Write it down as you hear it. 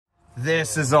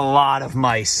This is a lot of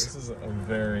mice. This is a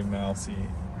very mousy.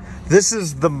 This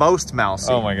is the most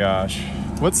mousy. Oh my gosh.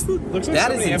 Looks like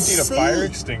somebody emptied a fire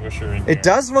extinguisher in here. It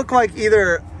does look like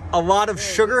either a lot of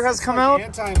sugar has come out.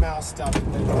 Anti-mouse stuff.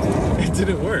 It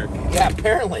didn't work. Yeah,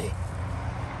 apparently.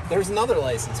 There's another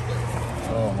license plate.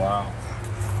 Oh wow.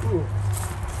 Ooh.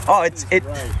 Oh,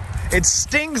 it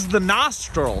stings the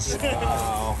nostrils.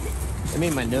 Wow. I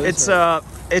mean, my nose.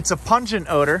 It's a pungent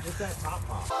odor. What's that top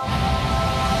pop?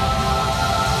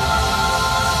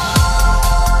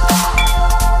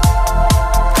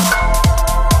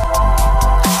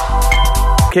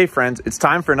 Okay, friends, it's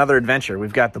time for another adventure.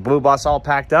 We've got the blue bus all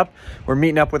packed up. We're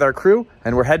meeting up with our crew,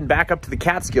 and we're heading back up to the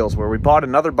Catskills where we bought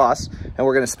another bus, and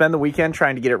we're going to spend the weekend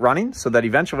trying to get it running so that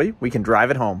eventually we can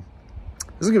drive it home.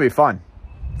 This is going to be fun.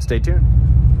 Stay tuned.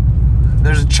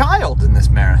 There's a child in this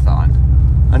marathon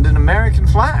and an American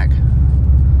flag.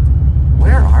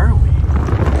 Where are we?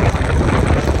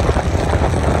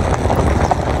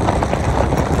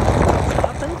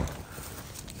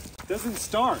 Doesn't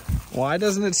start. Why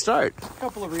doesn't it start? A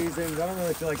couple of reasons. I don't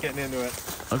really feel like getting into it.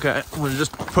 Okay, we're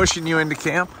just pushing you into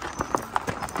camp.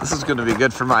 This is going to be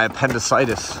good for my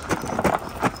appendicitis.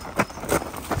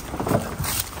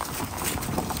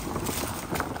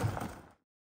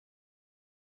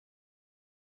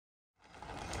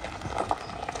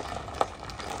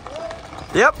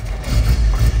 Yep.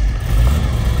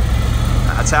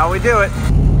 That's how we do it.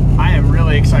 I am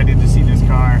really excited to see this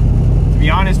car. To be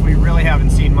honest, we really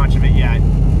haven't seen much of it yet.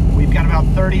 We've got about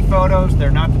 30 photos. They're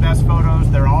not the best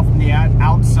photos. They're all from the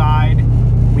outside.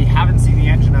 We haven't seen the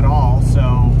engine at all,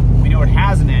 so we know it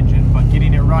has an engine, but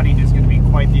getting it running is going to be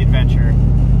quite the adventure.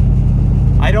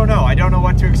 I don't know. I don't know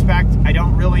what to expect. I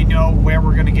don't really know where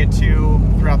we're going to get to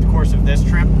throughout the course of this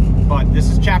trip, but this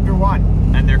is chapter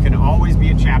 1, and there can always be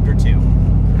a chapter 2.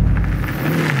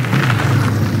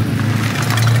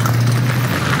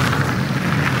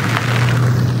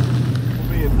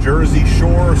 Jersey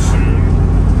Shore soon,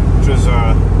 which is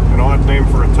an odd name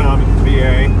for a town in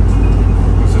VA,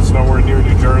 because it's nowhere near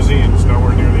New Jersey and it's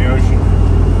nowhere near the ocean.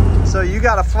 So you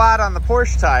got a flat on the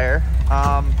Porsche tire.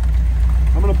 I'm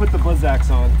gonna put the Blizzaks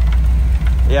on.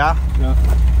 Yeah? Yeah.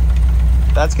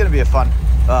 That's gonna be a fun.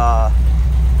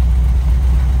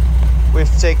 We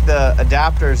have to take the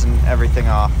adapters and everything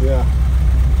off. Yeah.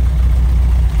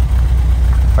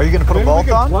 Are you gonna put a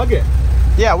bolt on? Plug it.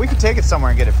 Yeah, we could take it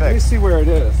somewhere and get it fixed. Let me see where it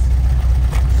is.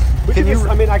 Can you?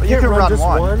 I mean, I can't run just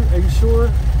one. Are you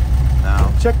sure? No.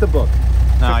 Check the book.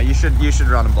 No, you should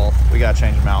run them both. We gotta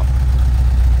change them out.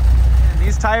 And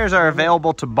these tires are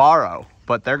available to borrow,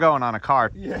 but they're going on a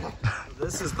car. Yeah.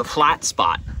 This is the flat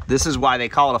spot. This is why they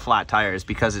call it a flat tire, is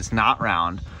because it's not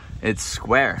round, it's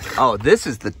square. Oh, this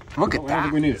is the, look at that. I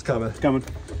think we need it. It's coming. It's coming.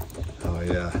 Oh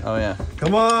yeah. Oh yeah.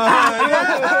 Come on.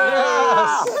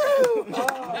 Yes!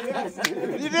 Oh, yes,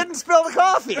 dude. You didn't spill the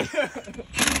coffee.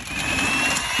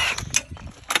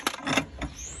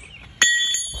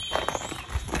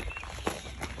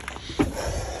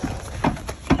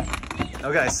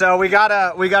 Okay, so we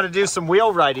gotta do some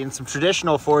wheelwrighting, some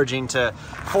traditional forging to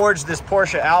forge this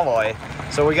Porsche alloy.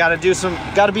 So we gotta be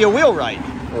a wheelwright.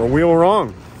 Or a wheel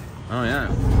wrong. Oh yeah.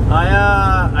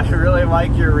 I really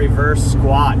like your reverse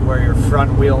squat, where your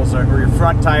front wheels are, or your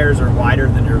front tires are wider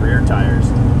than your rear tires.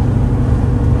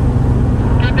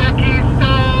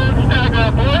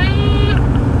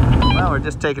 Well, we're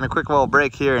just taking a quick little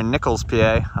break here in Nichols,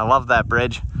 PA. I love that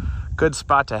bridge. Good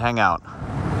spot to hang out.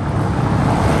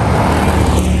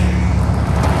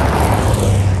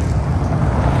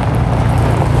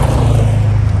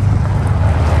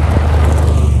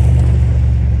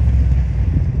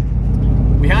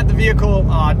 Vehicle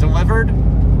delivered.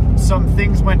 Some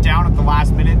things went down at the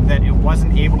last minute that it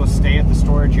wasn't able to stay at the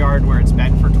storage yard where it's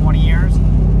been for 20 years.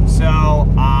 So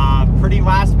pretty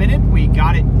last minute, we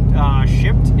got it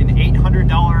shipped an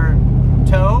 $800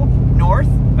 tow north,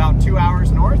 about 2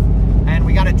 hours north, and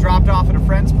we got it dropped off at a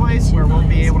friend's place where we'll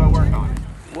be able to work on it.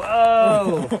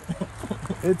 Whoa!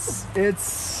 it's a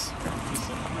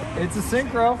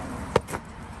Syncro.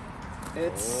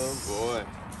 Oh boy.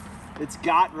 It's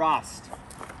got rust.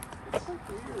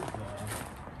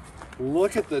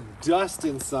 Look at the dust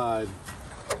inside.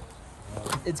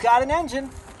 It's got an engine.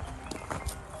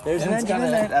 There's an engine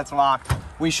in there. That's locked.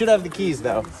 We should have the keys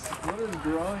though. What is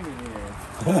growing in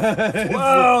here?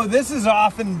 Whoa, this is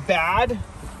often bad.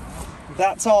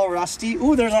 That's all rusty.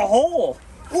 Ooh, there's a hole.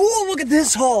 Ooh, look at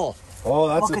this hole. Oh,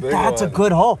 that's a big one. That's a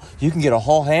good hole. You can get a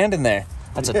whole hand in there.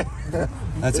 That's a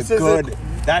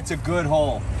good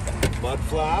hole. Mud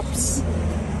flaps.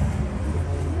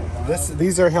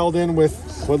 These are held in with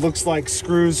what looks like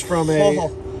screws from a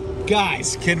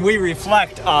Guys, can we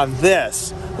reflect on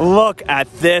this? Look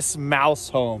at this mouse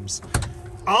homes.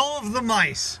 All of the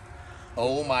mice.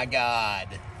 Oh my God.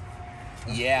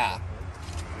 Yeah.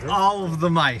 All of the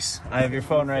mice. I have your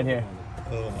phone right here.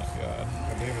 Oh my God.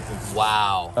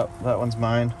 Wow. Oh, that one's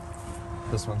mine.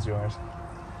 This one's yours.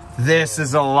 This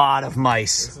is a lot of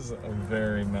mice. This is a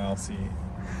very mousy.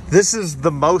 This is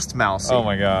the most mousy. Oh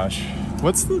my gosh.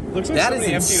 What's the? Looks like That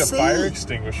somebody is emptied a insane. fire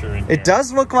extinguisher in here. It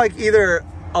does look like either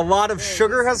a lot of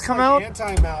sugar has come out.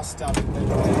 Anti-mouse stuff.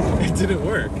 It didn't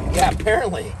work. Yeah,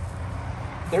 apparently.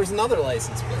 There's another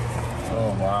license plate.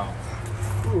 Oh wow.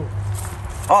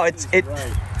 Oh,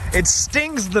 it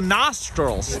stings the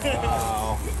nostrils.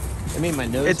 Wow. I mean, my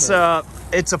nose.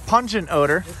 It's a pungent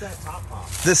odor.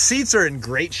 The seats are in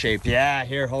great shape. Yeah,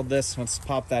 here, hold this. Let's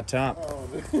pop that top.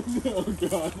 Oh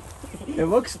God. It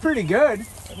looks pretty good.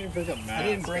 I didn't bring a mask. I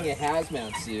didn't bring a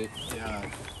hazmat suit. Yeah.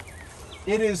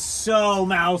 It is so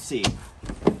mousy.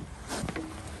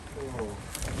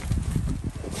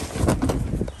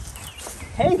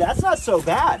 Hey, that's not so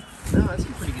bad. No, that's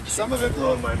in pretty good shape. Some of it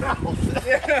blew in my mouth.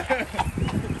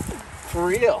 For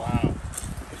real. Wow.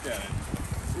 Look at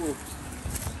it.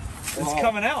 It's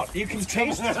coming out. You can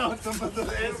taste it. Some of the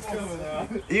is coming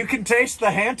out. You can taste the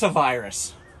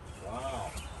hantavirus.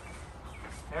 Wow.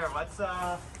 Here, let's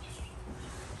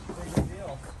big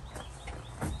deal.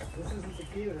 This isn't the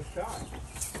key to the shot.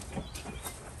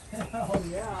 Hell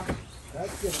yeah.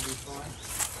 That's gonna be fun.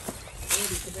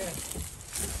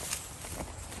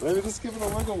 Maybe just give it a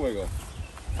wiggle wiggle.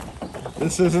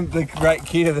 This isn't the right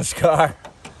key to this car.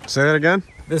 Say that again.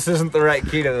 This isn't the right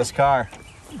key to this car.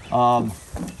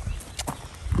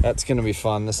 That's gonna be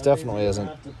fun. This definitely isn't.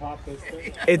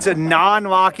 It's a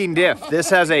non-locking diff.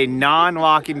 This has a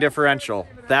non-locking differential.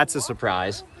 That's a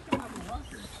surprise.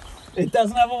 It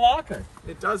doesn't have a locker.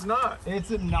 It does not. It's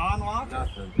a non-locker.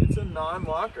 Nothing. It's a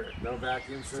non-locker. No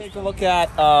vacuum system. Take a look at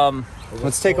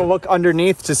let's take a look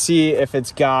underneath to see if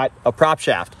it's got a prop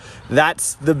shaft.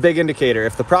 That's the big indicator.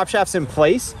 If the prop shaft's in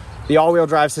place, the all-wheel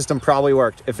drive system probably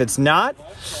worked. If it's not,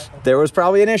 there was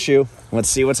probably an issue. Let's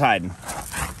see what's hiding.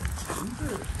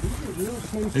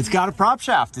 It's got a prop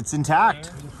shaft. It's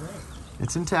intact.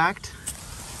 It's intact.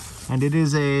 And it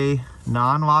is a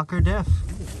non-locker diff.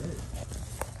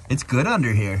 It's good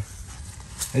under here.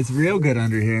 It's real good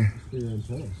under here.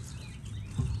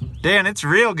 Dan, it's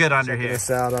real good under here. This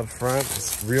out up front.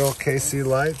 It's real KC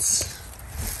lights.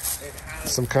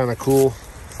 Some kind of cool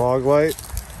fog light.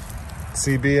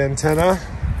 CB antenna.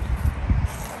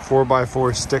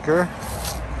 4x4 sticker.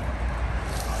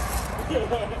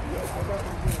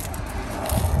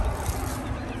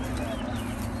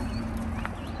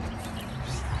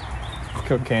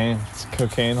 Cocaine. It's a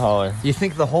cocaine hauler. You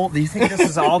think do you think this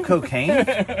is all cocaine?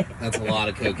 That's a lot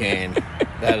of cocaine.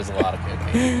 That is a lot of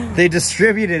cocaine. They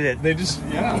distributed it. They just,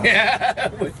 yeah. Yeah.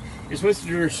 You're supposed to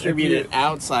distribute it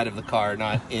outside of the car,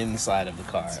 not inside of the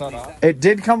car. It's not off. It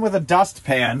did come with a dust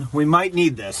pan. We might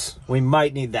need this. We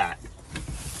might need that.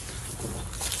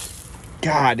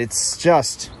 God, it's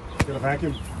just... Got a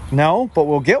vacuum? No, but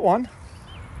we'll get one.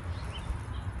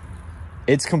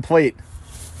 It's complete.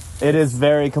 It is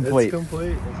very complete. It's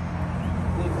complete.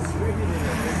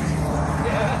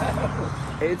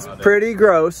 It's pretty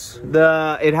gross.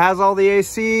 It has all the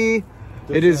AC.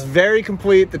 It is very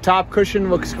complete. The top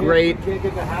cushion looks great. Can't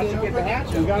get the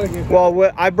hatch. You gotta get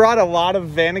Well, I brought a lot of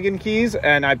Vanagon keys,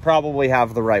 and I probably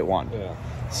have the right one. Yeah.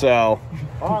 So,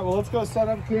 All right, well, let's go set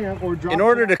up camp or drop. in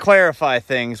order to clarify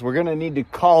things, we're gonna need to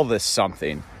call this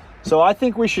something. So I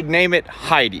think we should name it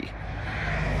Heidi.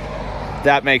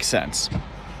 That makes sense.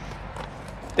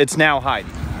 It's now Heidi.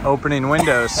 Opening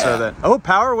windows so that... Oh,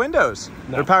 power windows.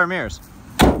 No. They're power mirrors.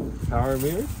 Power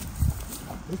mirror.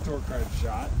 This door card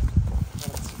shot.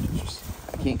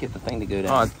 Can't get the thing to go Oh,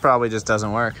 down. it probably just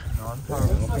doesn't work. It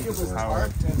looks like it was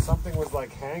parked and something was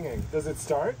like hanging. Does it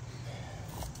start?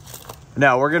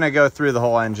 No, we're gonna go through the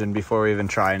whole engine before we even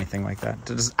try anything like that.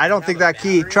 I don't think that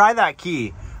key... Try that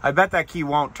key. I bet that key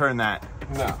won't turn that.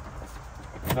 No.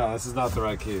 No, this is not the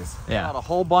right keys. Yeah. Got a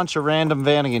whole bunch of random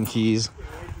Vanagon keys.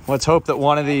 Let's hope that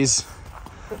one of these...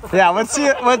 Yeah, let's see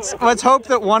it. Let's hope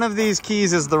that one of these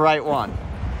keys is the right one.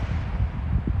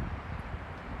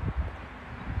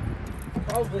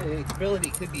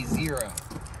 Probability could be 0.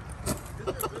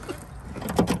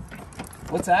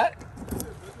 What's that?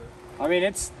 I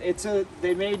mean,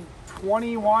 they made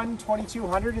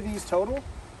 2,200 of these total.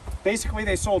 Basically,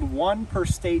 they sold one per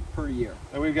state per year.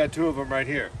 And we've got 2 of them right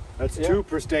here. That's Yeah. 2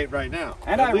 per state right now.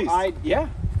 And at least.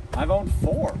 I've owned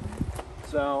 4.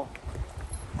 So,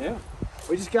 yeah.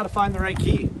 We just got to find the right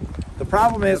key. The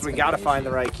problem is we got to find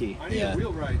the right key. I need Yeah. a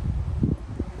wheel right.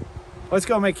 Let's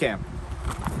go make camp.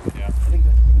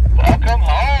 Welcome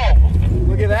home.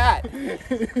 Look at that.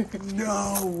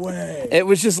 No way. It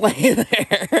was just laying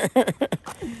there.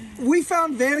 We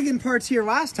found Vanagon parts here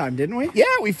last time, didn't we? Yeah,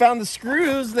 we found the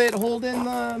screws that hold in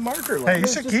the marker. Hey, you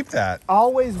should keep that.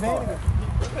 Always Vanagon.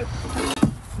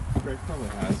 Greg probably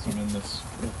has some in this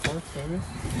report, maybe.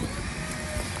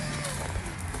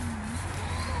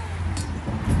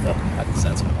 Oh,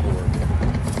 that's gonna work.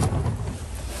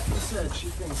 She said she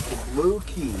thinks the blue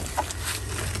key.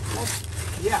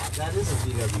 Yeah, that is a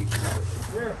VW key.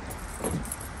 Where? No,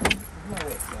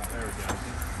 wait, There we go.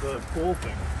 The pool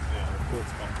thing. Yeah, the pool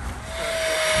spot.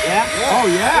 yeah? Oh,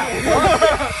 yeah.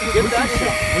 Get that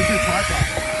shot. Where's your top?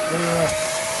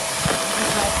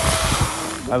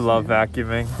 I love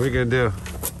vacuuming. What are you gonna do?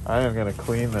 I am gonna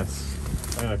clean this.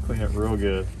 I'm gonna clean it real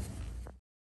good.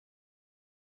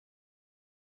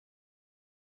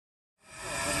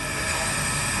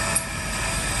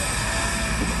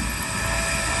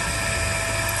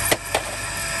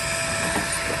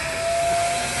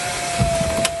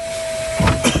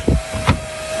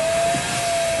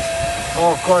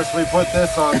 Oh, of course, we put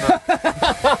this on the,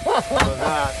 on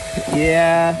that.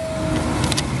 Yeah.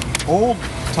 Old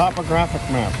topographic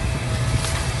map.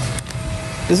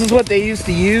 This is what they used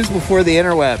to use before the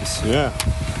interwebs Yeah.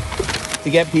 to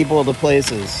get people to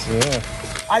places. Yeah.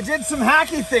 I did some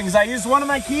hacky things. I used one of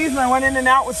my keys and I went in and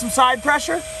out with some side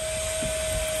pressure.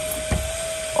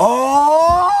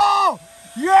 Oh!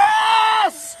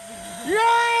 Yes!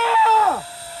 Yeah!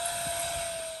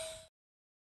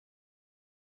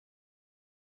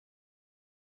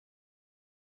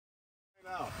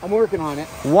 I'm working on it.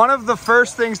 One of the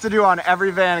first things to do on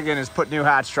every Vanagon is put new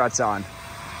hatch struts on.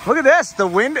 Look at this.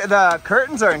 The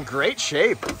curtains are in great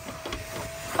shape.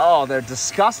 Oh, they're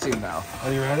disgusting though.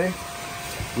 Are you ready?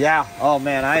 Yeah. Oh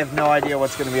man, I have no idea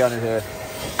what's gonna be under here.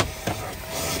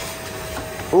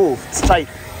 Ooh, it's tight.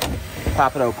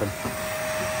 Pop it open.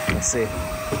 Let's see.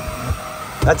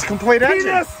 That's a complete engine.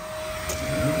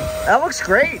 That looks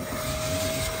great.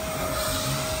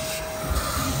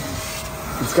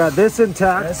 It's got this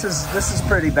intact. This is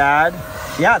pretty bad.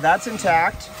 Yeah, that's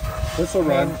intact. This will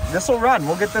run. This will run.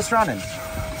 We'll get this running.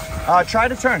 Try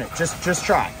to turn it. Just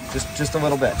try. Just a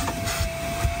little bit.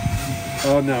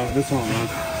 Oh no, this won't run.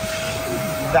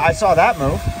 I saw that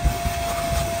move.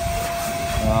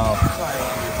 Oh.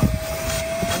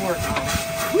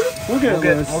 We'll We'll get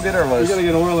her loose. We gotta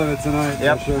get oil in it tonight.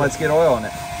 Yep. For sure. Let's get oil in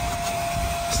it.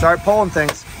 Start pulling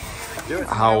things.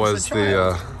 How was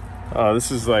the? Oh,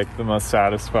 this is like the most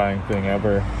satisfying thing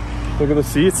ever. Look at the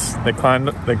seats. They cleaned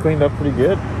up pretty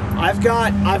good. I've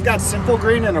got simple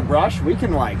green and a brush. We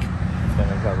can like. And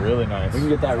it got really nice. We can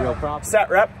get that real prop. Set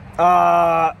rep.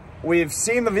 We've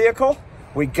seen the vehicle.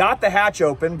 We got the hatch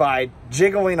open by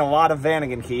jiggling a lot of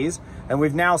Vanagon keys, and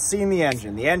we've now seen the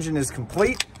engine. The engine is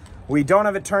complete. We don't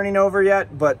have it turning over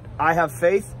yet, but I have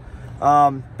faith.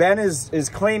 Ben is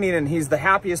cleaning, and he's the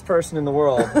happiest person in the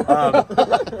world.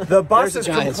 The bus is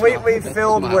completely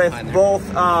filled with both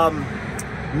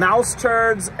mouse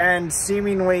turds and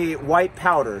seemingly white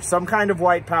powder, some kind of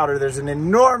white powder. There's an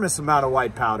enormous amount of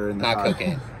white powder in the car. Not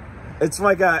cocaine. It's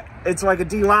like a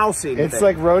delousing. It's thing.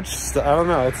 like roach. I don't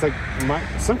know. It's like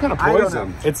some kind of I don't poison.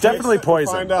 know. It's definitely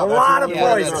poison. A lot of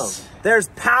Yeah, poison. There's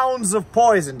pounds of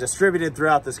poison distributed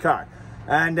throughout this car.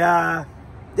 And yeah,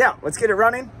 let's get it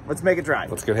running. Let's make it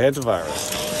drive. Let's get hands of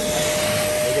virus.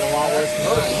 Make it a lot worse than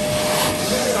us.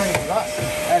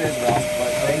 That is rough,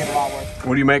 but make it a lot worse.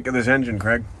 What do you make of this engine,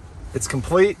 Craig? It's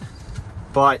complete,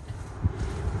 but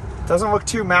doesn't look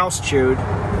too mouse chewed.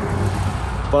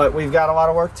 But we've got a lot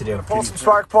of work to do. Pull some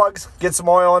spark plugs, get some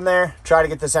oil in there, try to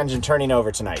get this engine turning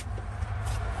over tonight.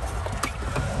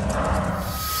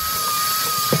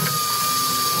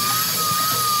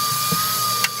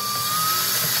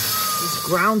 This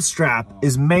ground strap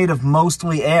is made of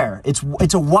mostly air.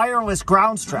 It's a wireless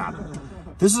ground strap.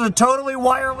 This is a totally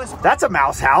wireless. That's a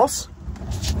mouse house.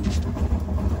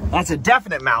 That's a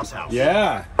definite mouse house.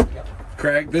 Yeah.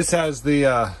 Craig, this has the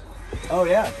Oh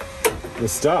yeah. the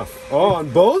stuff. Oh,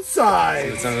 on both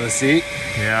sides. It's under the seat.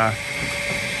 Yeah.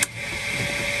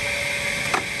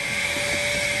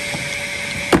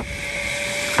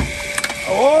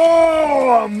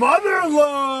 Oh, a mother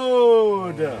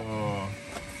load. Oh.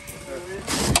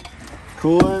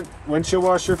 Coolant, windshield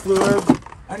washer fluid,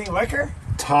 Any liquor?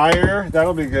 tire,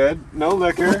 that'll be good. No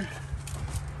liquor.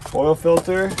 Oil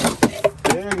filter,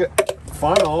 big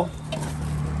funnel,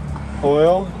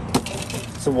 oil,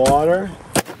 some water.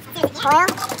 Oil.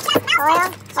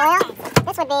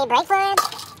 This would be brake fluid.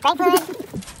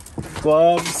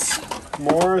 Gloves,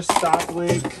 more stop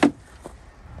leak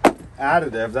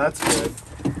additive, that's good.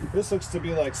 This looks to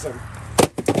be like some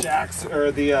jacks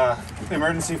or the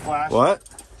emergency flash. What?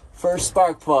 First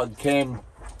spark plug came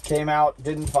out,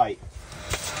 didn't fight.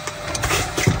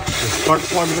 The spark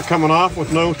plugs are coming off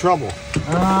with no trouble.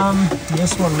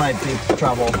 This one might be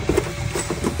trouble. So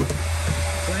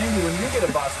Andy, when you get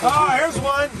a bus, Oh, here's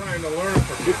one. I'm trying to learn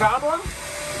from you found one?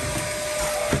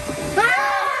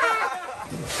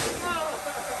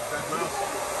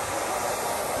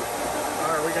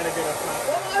 Alright, we gotta get a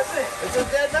What was it? It's a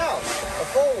dead mouse, a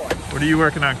full one. What are you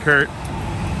working on, Kurt?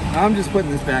 I'm just putting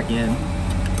this back in.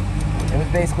 It was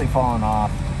basically falling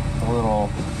off the little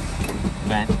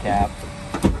vent cap.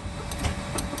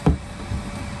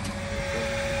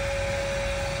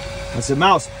 It's a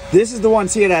mouse. This is the one,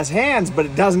 see, it has hands, but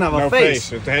it doesn't have a face.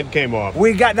 The head came off.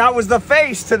 That was the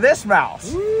face to this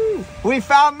mouse. Woo. We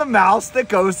found the mouse that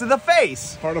goes to the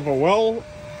face. Part of a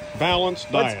well-balanced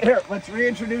diet. Let's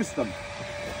reintroduce them.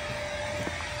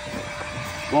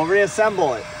 We'll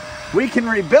reassemble it. We can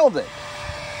rebuild it.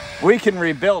 We can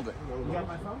rebuild it. You got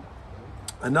my phone?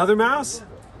 Another mouse?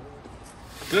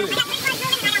 Good.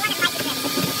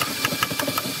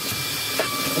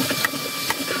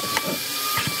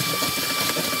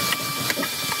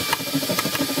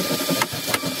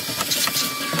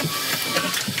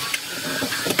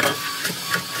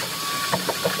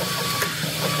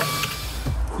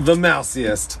 The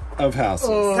mousiest of houses.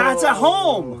 That's a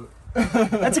home.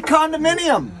 That's a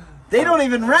condominium. They don't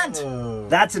even rent.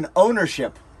 That's an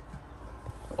ownership.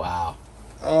 Wow.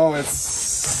 Oh,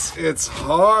 it's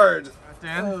hard.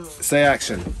 Dan? Say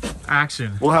action.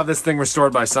 Action. We'll have this thing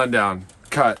restored by sundown.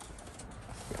 Cut.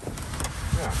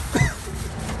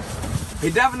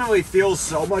 It definitely feels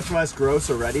so much less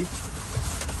gross already.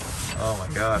 Oh my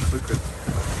god, look at.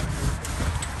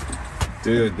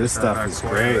 Dude, this stuff is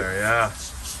great. There, yeah.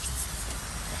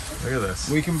 Look at this.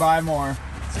 We can buy more.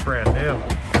 It's brand new.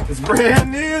 It's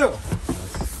brand new.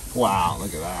 Wow,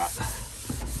 look at that.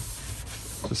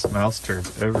 Just mouse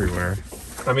turds everywhere.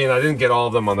 I mean, I didn't get all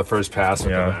of them on the first pass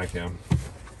with Yeah. the vacuum.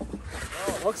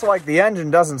 Looks like the engine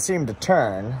doesn't seem to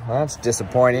turn. That's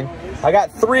disappointing. I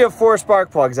got 3 of 4 spark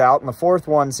plugs out, and the 4th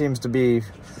one seems to be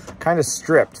kind of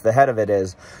stripped. The head of it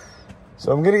is.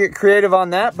 So I'm gonna get creative on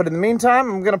that, but in the meantime,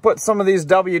 I'm gonna put some of these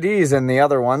WDs in the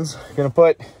other ones. Gonna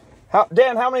put,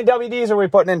 Dan, how many WDs are we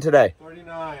putting in today?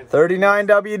 39. 39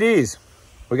 WDs.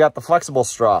 We got the flexible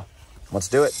straw. Let's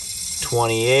do it.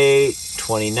 28,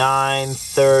 29,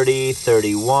 30,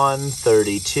 31,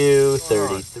 32,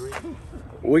 33.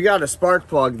 We got a spark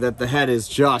plug that the head is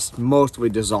just mostly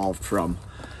dissolved from.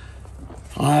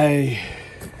 I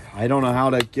don't know how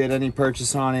to get any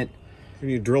purchase on it. Can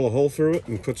you drill a hole through it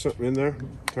and put something in there?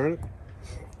 Turn it?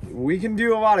 We can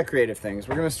do a lot of creative things.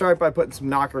 We're gonna start by putting some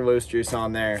knocker loose juice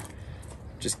on there,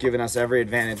 just giving us every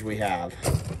advantage we have.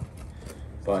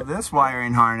 But this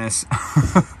wiring harness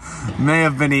may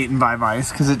have been eaten by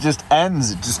mice because it just ends,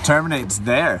 it just terminates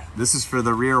there. This is for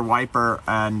the rear wiper,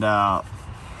 and yeah,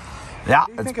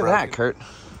 it's think of broken. that, Kurt?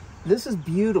 This is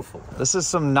beautiful. This is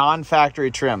some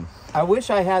non-factory trim. I wish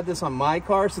I had this on my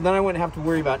car, so then I wouldn't have to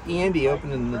worry about Andy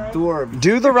opening the door.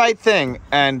 Do the right thing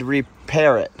and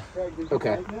repair it.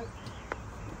 Okay.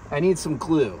 I need some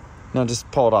glue. No, just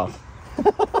pull it off.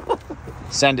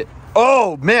 Send it.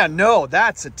 Oh man, no,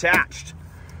 that's attached.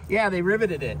 Yeah, they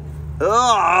riveted it.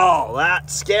 Oh,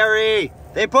 that's scary.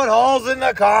 They put holes in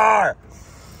the car.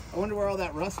 I wonder where all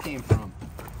that rust came from.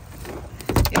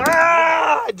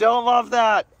 Ah, I don't love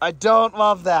that. I don't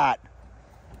love that.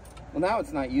 Well, now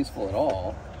it's not useful at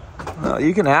all. No,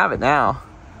 you can have it now.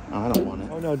 No, I don't want it.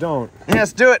 Oh no, don't.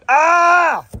 Yes, do it.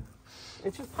 Ah!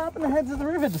 It's just popping the heads of the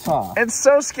rivets off. It's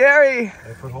so scary.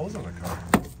 They put holes in the car.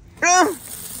 Ah!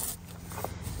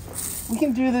 We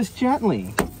can do this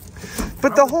gently.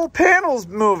 But the whole panel's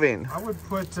moving. I would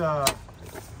put,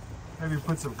 maybe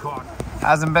put some caulk.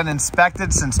 Hasn't been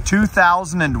inspected since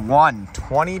 2001,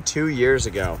 22 years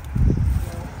ago.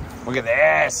 Look at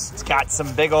this. It's got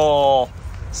some big ol'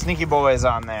 sneaky boys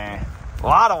on there. A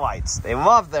lot of lights. They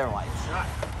love their lights.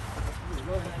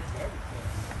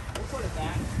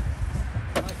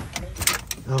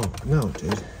 Oh, no,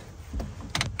 dude.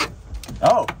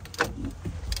 Oh.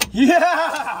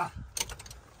 Yeah!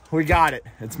 We got it.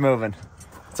 It's moving.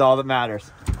 It's all that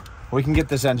matters. We can get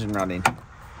this engine running.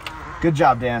 Good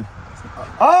job, Dan.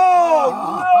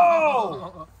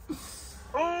 Oh, no!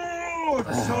 Oh,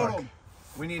 it's total.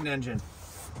 We need an engine.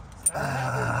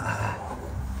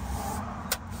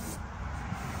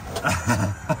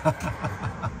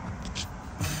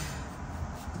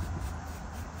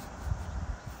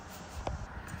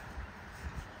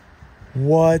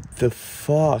 What the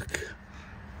fuck?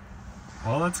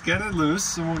 Well, let's get it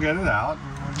loose and we'll get it out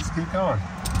and we'll just keep going.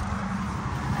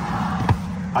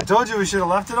 I told you we should have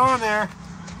left it on there.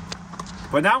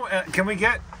 But now, can we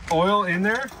get oil in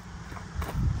there?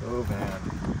 Oh man.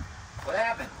 What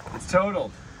happened? It's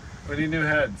totaled. We need new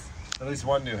heads. At least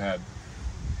one new head.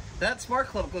 That spark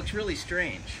plug looks really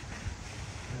strange.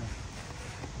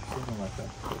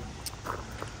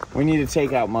 We need a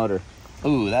takeout motor.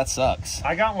 Ooh, that sucks.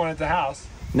 I got one at the house.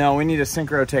 No, we need a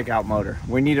Syncro takeout motor.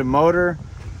 We need a motor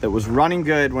that was running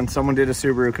good when someone did a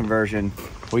Subaru conversion.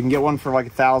 We can get one for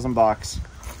like $1,000.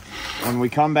 When we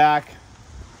come back,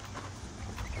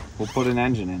 we'll put an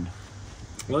engine in.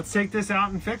 Let's take this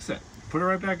out and fix it. Put it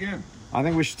right back in. I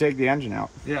think we should take the engine out.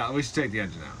 Yeah, we should take the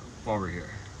engine out while we're here.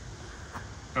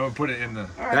 And we'll put it in the...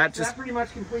 All right, that pretty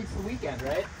much completes the weekend,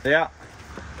 right? Yeah.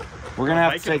 We're gonna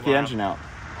have to take the engine out.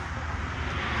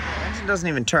 The engine doesn't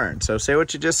even turn, so say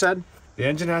what you just said. The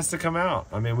engine has to come out.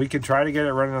 I mean, we could try to get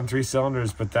it running on 3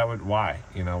 cylinders, but that would... Why?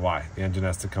 You know, why? The engine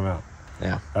has to come out.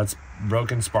 Yeah. That's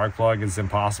broken spark plug. It's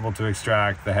impossible to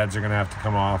extract. The heads are gonna have to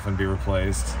come off and be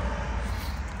replaced.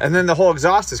 And then the whole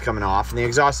exhaust is coming off, and the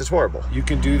exhaust is horrible. You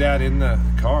can do that in the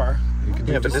car. You can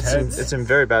do but heads. it's in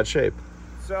very bad shape.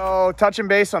 So, touching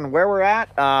base on where we're at,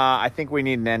 I think we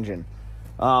need an engine.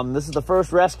 This is the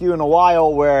first rescue in a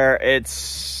while where it's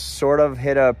sort of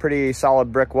hit a pretty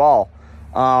solid brick wall.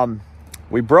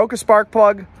 We broke a spark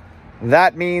plug.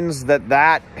 That means that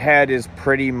that head is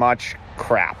pretty much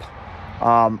crap.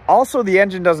 Also, the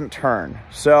engine doesn't turn.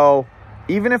 So,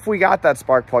 even if we got that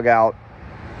spark plug out,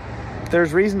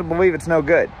 there's reason to believe it's no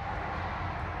good.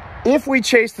 If we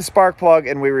chase the spark plug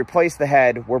and we replace the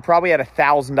head, we're probably at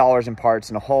 $1,000 in parts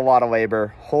and a whole lot of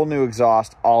labor, whole new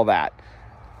exhaust, all that.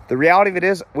 The reality of it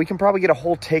is we can probably get a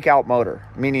whole takeout motor,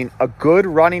 meaning a good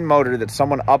running motor that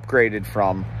someone upgraded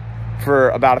from for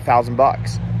about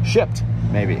 $1,000. Shipped,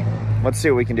 maybe. Let's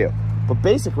see what we can do. But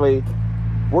basically,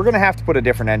 we're gonna have to put a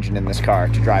different engine in this car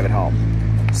to drive it home.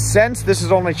 Since this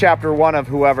is only chapter 1 of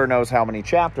whoever knows how many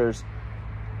chapters,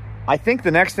 I think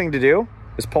the next thing to do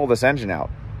is pull this engine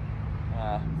out.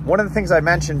 One of the things I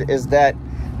mentioned is that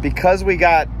because we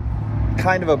got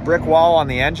kind of a brick wall on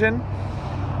the engine,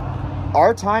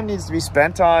 our time needs to be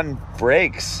spent on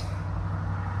brakes.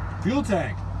 Fuel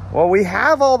tank. Well, we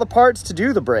have all the parts to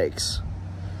do the brakes.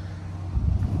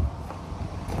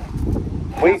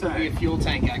 We have to be a fuel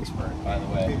tank expert, by the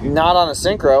way. Not on a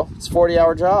Syncro. It's a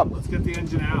 40-hour job. Let's get the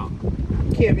engine out.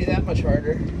 Can't be that much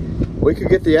harder. We could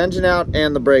get the engine out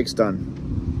and the brakes done.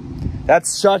 That's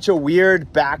such a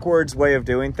weird backwards way of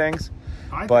doing things.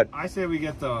 I say we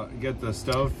get the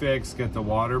stove fixed, get the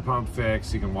water pump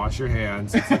fixed. You can wash your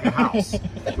hands. It's like a house.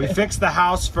 We fix the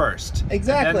house first.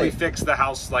 Exactly. And then we fix the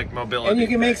house like mobility. And you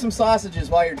can make some sausages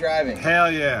while you're driving.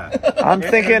 Hell yeah. I'm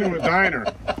thinking. A diner.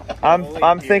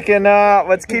 I'm thinking.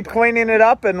 Let's keep cleaning it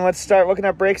up and let's start looking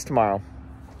at brakes tomorrow.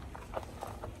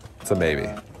 It's a maybe.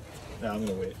 No, I'm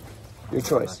gonna wait. Your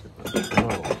choice.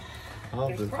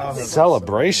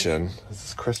 Celebration. Is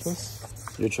this Christmas?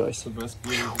 Your choice.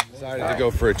 Decided to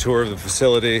go for a tour of the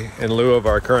facility in lieu of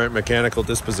our current mechanical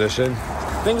disposition.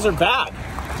 Things are bad.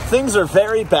 Things are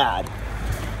very bad.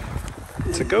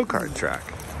 It's a go-kart track.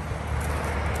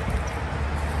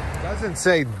 Doesn't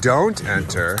say don't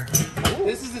enter.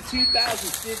 This is a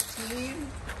 2015.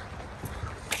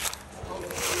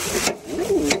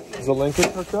 Is the linkage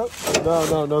hooked up?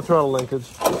 No throttle linkage.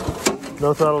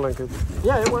 No throttle linkage.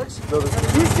 Yeah, it works.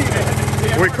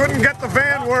 We couldn't get the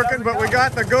van working, but we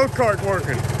got the go-kart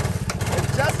working.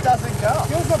 It just doesn't go.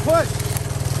 Give us a push.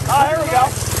 Oh, here we go.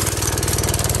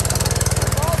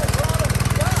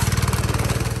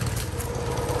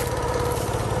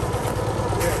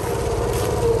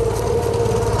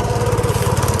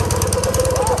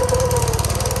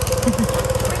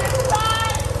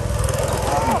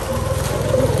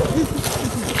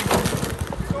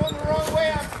 Going the wrong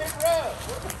way on pit road.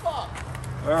 What the fuck?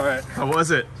 All right. How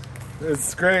was it?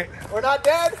 It's great. We're not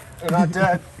dead? We're not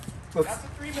dead. That's a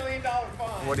 $3 million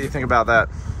fine. What do you think about that?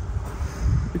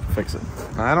 We can fix it.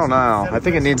 I don't know. I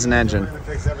think it needs an engine. We're gonna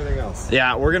fix everything else.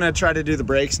 Yeah, we're gonna try to do the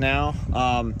brakes now.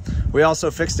 We also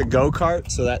fixed a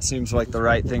go-kart, so that seems like the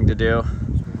right thing to do.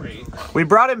 Great. We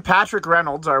brought in Patrick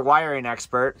Reynolds, our wiring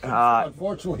expert.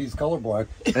 Unfortunately, he's colorblind.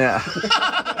 Yeah.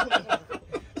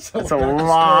 That's a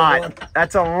lot.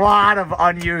 That's a lot of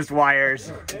unused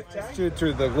wires.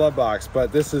 Through the glove box,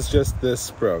 but this is just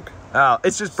this broke. Oh,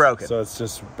 it's just broken. So it's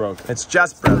just broken. It's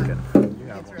just broken.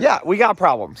 Yeah, we got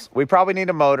problems. We probably need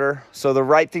a motor. So the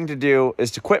right thing to do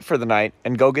is to quit for the night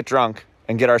and go get drunk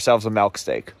and get ourselves a milk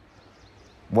steak.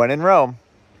 When in Rome,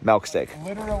 milk steak.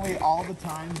 Literally all the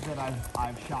times that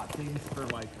I've shot things for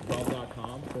like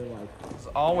well.com, they're like, It's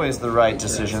always the right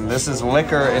decision. This is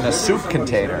liquor in a soup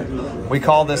container. We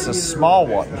call this a small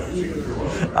one.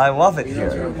 I love it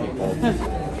here.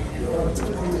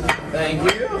 Thank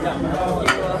you.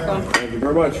 Thank you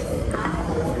very much.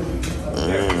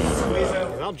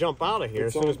 I'll jump out of here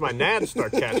as soon as my nads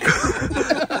start catching.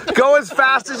 Go as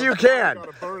fast as you can. Got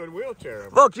a burning wheelchair.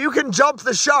 Look, you can jump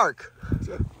the shark.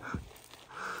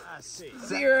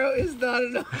 Zero is not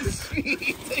enough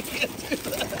speed to get to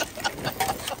that.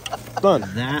 Done.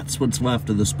 that's what's left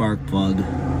of the spark plug.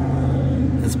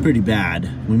 That's pretty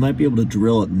bad. We might be able to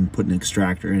drill it and put an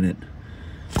extractor in it,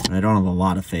 but I don't have a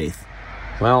lot of faith.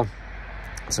 Well,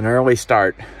 it's an early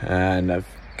start, and I've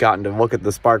gotten to look at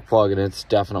the spark plug, and it's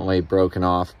definitely broken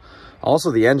off.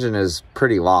 Also, the engine is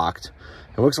pretty locked.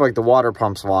 It looks like the water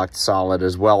pump's locked solid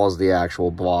as well as the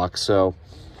actual block, so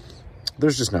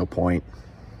there's just no point.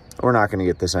 We're not going to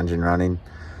get this engine running.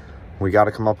 We got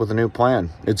to come up with a new plan.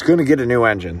 It's going to get a new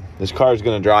engine. This car is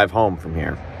going to drive home from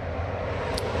here.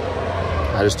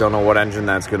 I just don't know what engine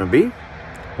that's going to be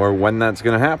or when that's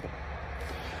going to happen.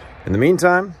 In the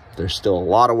meantime, there's still a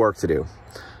lot of work to do.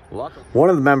 One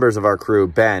of the members of our crew,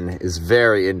 Ben, is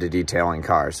very into detailing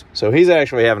cars, so he's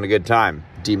actually having a good time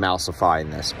demousifying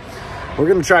this. We're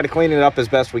going to try to clean it up as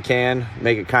best we can,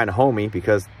 make it kind of homey,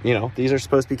 because, you know, these are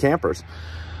supposed to be campers.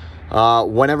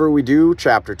 Whenever we do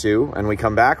chapter 2 and we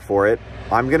come back for it,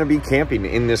 I'm going to be camping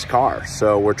in this car,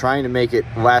 so we're trying to make it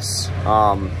less,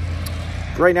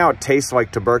 right now it tastes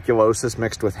like tuberculosis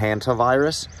mixed with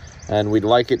hantavirus, and we'd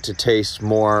like it to taste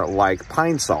more like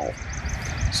Pine Sol.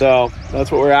 So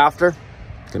that's what we're after.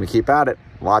 Gonna keep at it.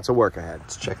 Lots of work ahead.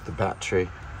 Let's check the battery.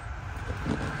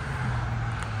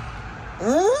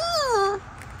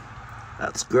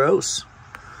 That's gross.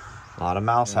 A lot of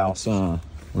mouse house.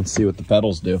 Let's see what the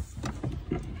pedals do.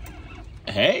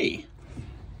 Hey,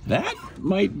 that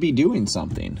might be doing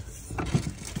something.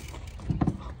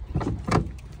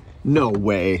 No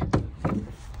way.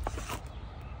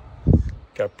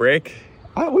 Got brake?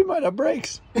 We might have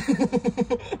brakes.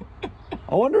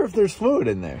 I wonder if there's fluid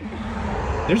in there.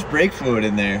 There's brake fluid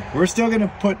in there. We're still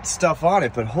gonna put stuff on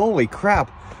it, but holy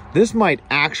crap, this might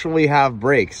actually have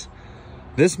brakes.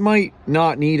 This might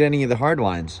not need any of the hard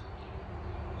lines.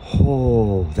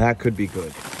 Oh, that could be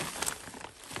good.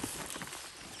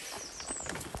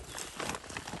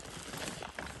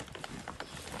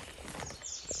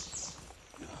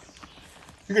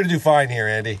 You're gonna do fine here,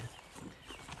 Andy.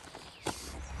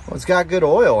 Well, it's got good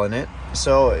oil in it,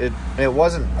 so it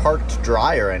wasn't parked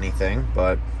dry or anything,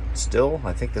 but still,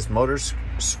 I think this motor's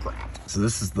scrapped. So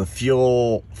this is the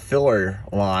fuel filler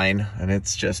line, and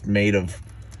it's just made of,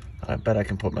 I bet I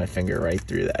can put my finger right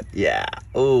through that. Yeah,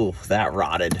 ooh, that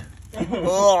rotted.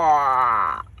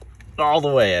 All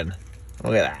the way in.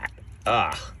 Look at that.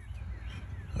 Ugh.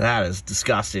 That is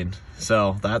disgusting.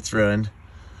 So that's ruined.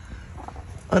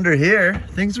 Under here,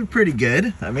 things are pretty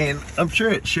good. I mean, I'm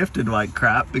sure it shifted like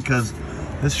crap because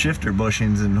this shifter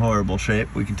bushing's in horrible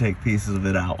shape. We can take pieces of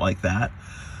it out like that.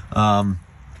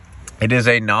 It is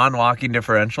a non-locking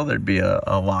differential. There'd be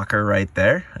a locker right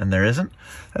there, and there isn't.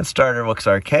 That starter looks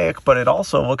archaic, but it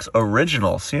also looks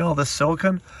original. See all this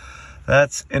silicone?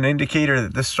 That's an indicator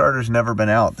that this starter's never been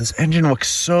out. This engine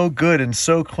looks so good and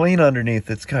so clean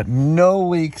underneath. It's got no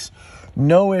leaks,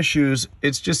 no issues.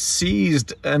 It's just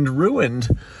seized and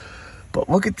ruined. But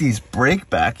look at these brake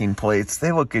backing plates.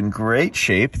 They look in great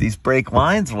shape. These brake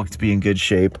lines look to be in good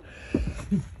shape.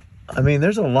 I mean,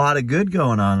 there's a lot of good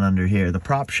going on under here. The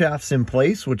prop shaft's in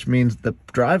place, which means the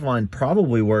driveline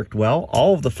probably worked well.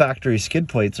 All of the factory skid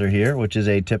plates are here, which is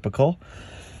atypical.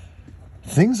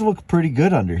 Things look pretty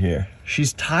good under here.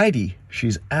 She's tidy.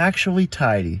 She's actually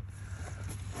tidy.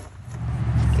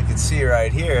 You can see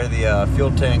right here, the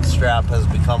fuel tank strap has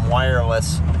become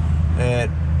wireless.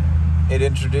 It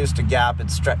introduced a gap.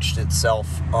 It stretched itself,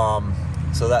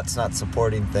 so that's not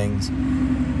supporting things.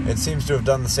 It seems to have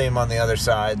done the same on the other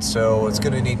side, so it's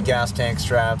going to need gas tank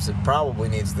straps. It probably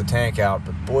needs the tank out,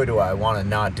 but boy, do I want to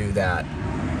not do that.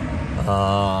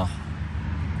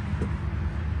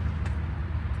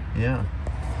 Yeah.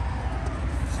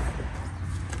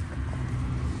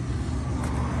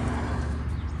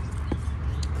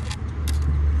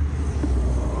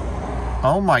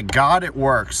 Oh my God, it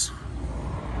works.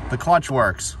 The clutch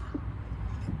works.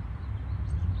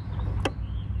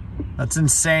 That's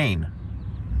insane.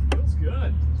 Feels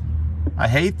good. I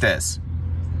hate this.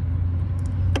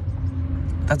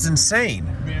 That's insane.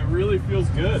 I mean, it really feels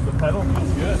good. The pedal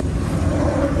feels good.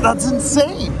 That's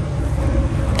insane.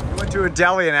 I went to a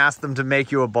deli and asked them to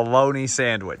make you a bologna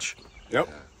sandwich. Yep.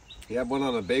 He had one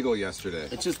on a bagel yesterday.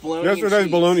 It's just bologna and Yesterday's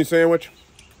cheese. bologna sandwich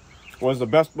was the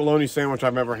best bologna sandwich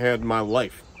I've ever had in my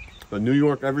life. The New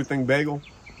York everything bagel.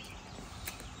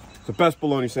 It's the best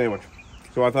bologna sandwich.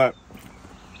 So I thought,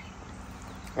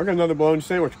 I'll get another bologna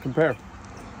sandwich to compare.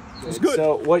 It's good.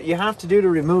 So what you have to do to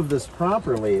remove this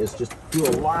properly is just do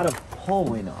a lot of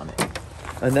pulling on it.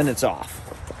 And then it's off.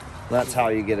 That's how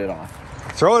you get it off.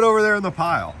 Throw it over there in the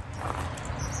pile.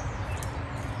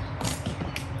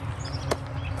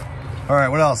 All right,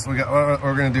 what else? We're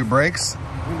gonna do brakes.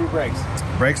 We do brakes.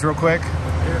 Brakes real quick.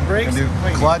 Brakes. Do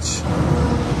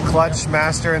clutch,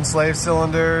 master, and slave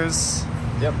cylinders.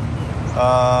 Yep.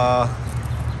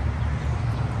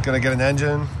 Gonna get an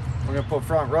engine. We're gonna put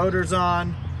front rotors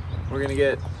on. We're gonna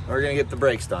get the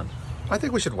brakes done. I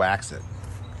think we should wax it.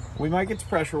 We might get to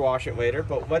pressure wash it later,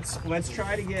 but let's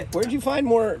try to get. Where'd you find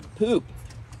more poop?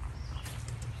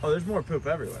 Oh, there's more poop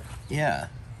everywhere. Yeah.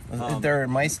 Is there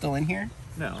mice still in here?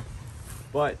 No,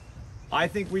 but I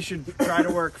think we should try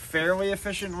to work fairly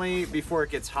efficiently before it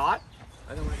gets hot.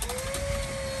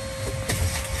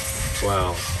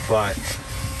 Wow, but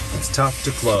it's tough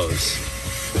to close.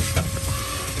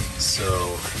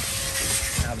 So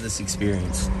Have this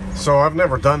experience. So I've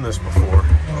never done this before.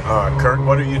 Kurt,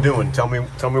 what are you doing? Tell me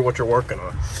what you're working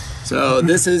on. So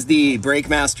this is the brake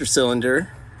master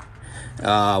cylinder,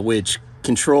 which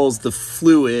controls the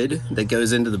fluid that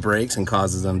goes into the brakes and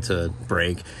causes them to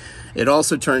brake. It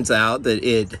also turns out that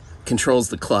it controls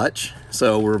the clutch.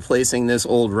 So we're replacing this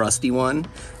old rusty one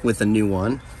with a new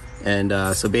one. And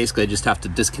so basically I just have to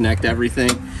disconnect everything,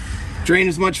 drain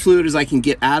as much fluid as I can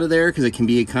get out of there because it can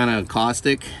be kind of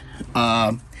caustic,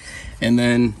 and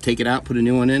then take it out, put a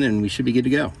new one in, and we should be good to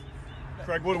go.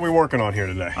 Craig, what are we working on here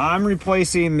today? I'm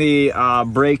replacing the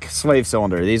brake slave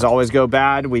cylinder. These always go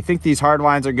bad. We think these hard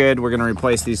lines are good. We're gonna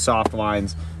replace these soft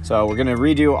lines. So we're gonna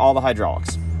redo all the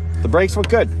hydraulics. The brakes look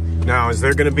good. Now, is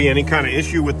there going to be any kind of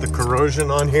issue with the corrosion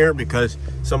on here? Because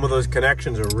some of those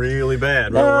connections are really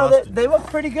bad. Real No, rusted. they look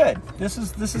pretty good. This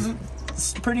is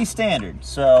pretty standard.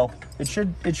 So it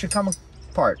should come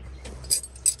apart.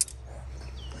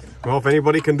 Well, if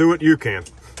anybody can do it, you can.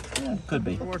 Yeah, could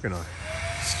be. What are we working on?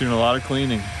 Just doing a lot of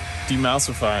cleaning,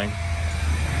 demousifying.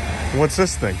 What's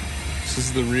this thing? This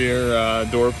is the rear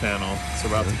door panel. It's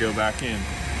about to go back in.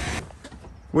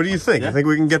 What do you think? You think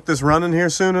we can get this running here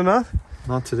soon enough?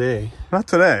 Not today. Not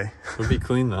today. It'll be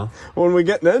clean though. When we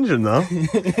get an engine, though.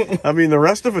 I mean, the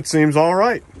rest of it seems all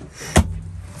right.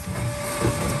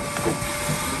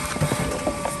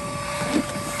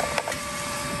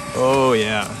 Oh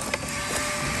yeah.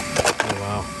 Oh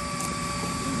wow.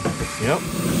 Yep.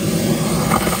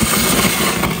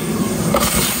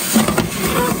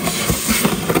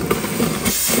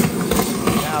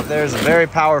 Now there's a very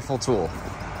powerful tool.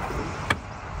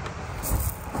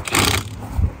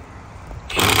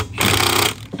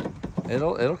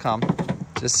 It'll come.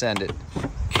 Just send it.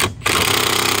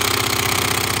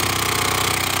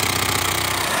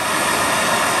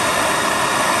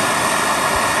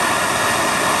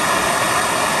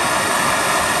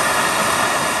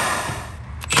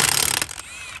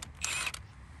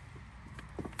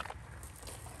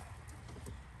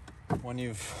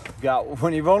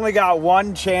 When you've only got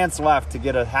one chance left to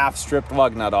get a half stripped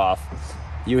lug nut off,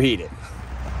 you heat it.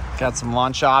 Got some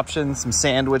lunch options, some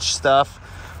sandwich stuff.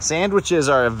 Sandwiches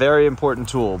are a very important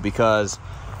tool because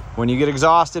when you get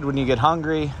exhausted, when you get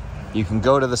hungry, you can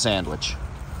go to the sandwich.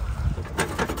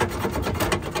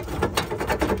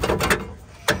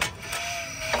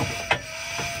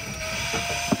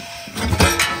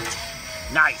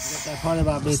 Nice. That part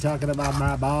about me talking about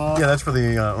my ball. Yeah, that's for the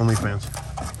OnlyFans.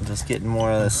 Just getting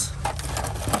more of this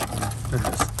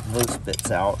loose bits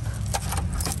out.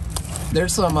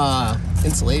 There's some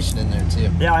insulation in there too.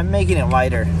 Yeah, I'm making it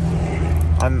lighter.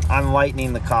 I'm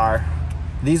lightening the car.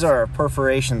 These are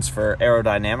perforations for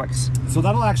aerodynamics. So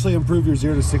that'll actually improve your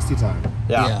 0 to 60 time.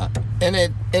 Yeah. And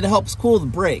it helps cool the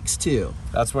brakes too.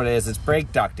 That's what it is. It's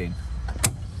brake ducting.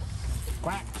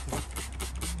 Quack.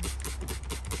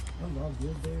 Oh,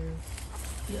 good there.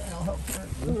 Yeah, I'll help her.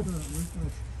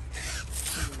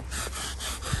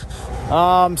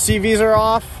 CVs are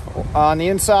off on the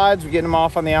insides. We're getting them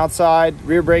off on the outside.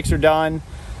 Rear brakes are done.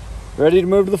 Ready to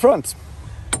move to the fronts.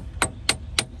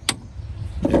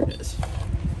 There it is.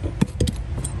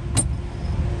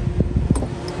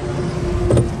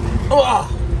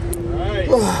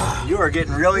 You are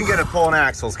getting really good at pulling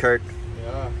axles, Kurt.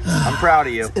 Yeah. I'm proud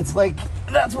of you. It's like,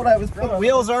 that's what I was The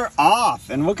wheels are off,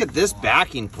 and look at this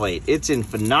backing plate. It's in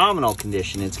phenomenal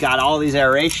condition. It's got all these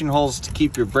aeration holes to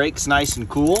keep your brakes nice and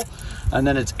cool, and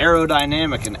then it's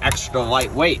aerodynamic and extra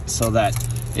lightweight so that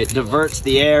it diverts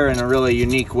the air in a really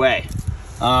unique way.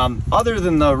 Other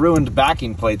than the ruined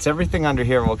backing plates, everything under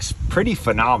here looks pretty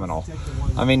phenomenal.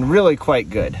 I mean, really quite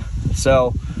good.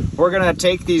 So we're gonna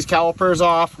take these calipers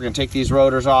off, we're gonna take these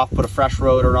rotors off, put a fresh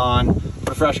rotor on, put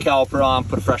a fresh caliper on,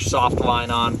 put a fresh soft line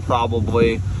on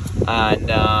probably, and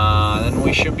then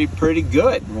we should be pretty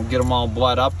good. We'll get them all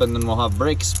bled up and then we'll have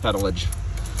brakes pedalage.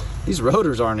 These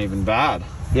rotors aren't even bad.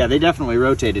 Yeah, they definitely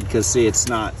rotated because see, it's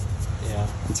not,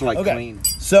 it's like clean.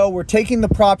 So we're taking the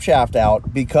prop shaft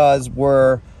out because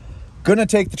we're gonna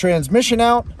take the transmission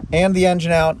out and the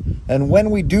engine out. And when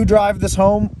we do drive this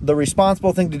home, the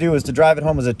responsible thing to do is to drive it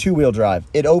home as a two-wheel drive.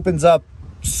 It opens up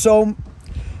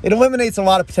it eliminates a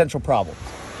lot of potential problems.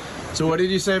 So what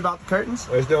did you say about the curtains?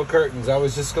 There's no curtains. I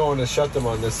was just going to shut them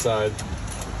on this side.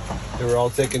 They were all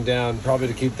taken down, probably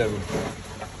to keep them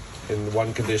in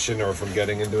one condition or from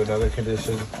getting into another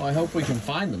condition. Well, I hope we can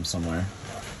find them somewhere.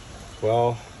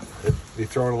 Well, it'd be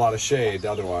throwing a lot of shade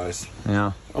otherwise.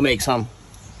 Yeah. I'll make some.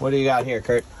 What do you got here,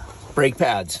 Kurt? Brake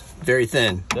pads, very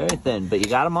thin. Very thin, but you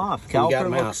got them off. Caliper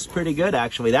looks pretty good,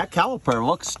 actually. That caliper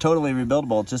looks totally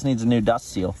rebuildable. It just needs a new dust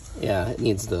seal. Yeah, it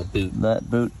needs the boot. That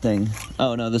boot thing.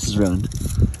 Oh, no, this is ruined.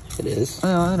 It is?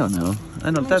 Oh, I don't know.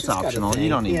 That's optional. You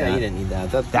don't need that. Yeah, you didn't need that.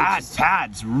 That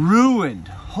pad's ruined.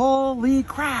 Holy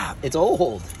crap. It's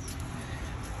old.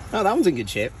 Oh, that one's in good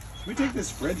shape. Should we take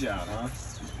this fridge out, huh?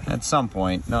 At some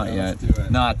point. Not yet. Let's do it.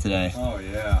 Not today. Oh,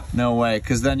 yeah. No way,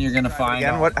 because then you're going to find...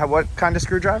 Again, what kind of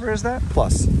screwdriver is that?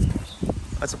 Plus.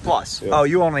 That's a plus. Yeah. Oh,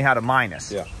 you only had a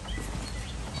minus. Yeah.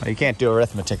 Well, you can't do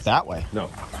arithmetic that way.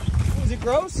 No. Is it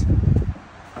gross?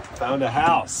 Found a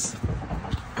house.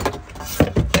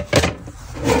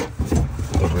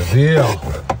 The reveal.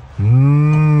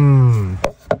 Mmm.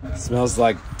 Smells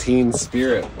like teen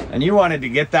spirit. And you wanted to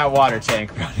get that water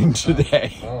tank running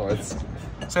today. Oh, it's...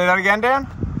 Say that again, Dan?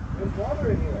 There's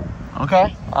water in here.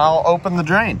 Okay, I'll open the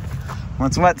drain.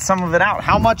 Let's let some of it out.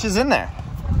 How much is in there?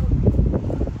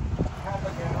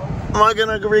 Am I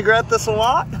gonna regret this a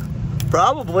lot?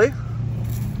 Probably.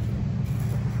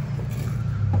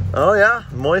 Oh yeah,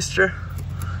 moisture.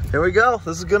 Here we go.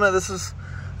 This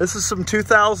is some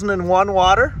 2001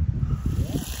 water.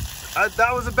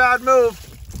 That was a bad move.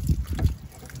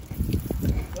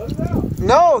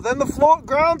 No, then the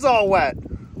ground's all wet.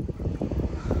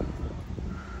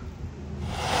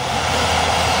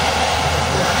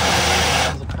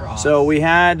 So we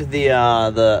had the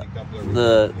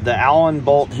Allen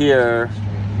bolt here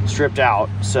stripped out,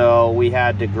 so we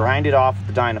had to grind it off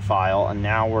with the Dynafile, and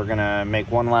now we're gonna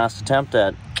make one last attempt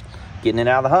at getting it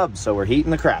out of the hub. So we're heating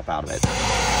the crap out of it.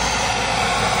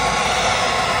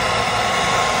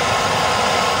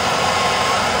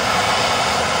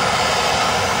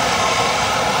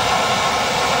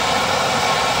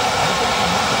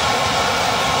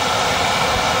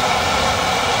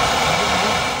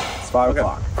 It's 5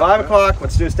 o'clock. 5 o'clock,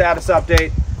 let's do a status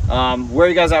update. Where are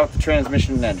you guys at with the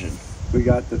transmission and engine? We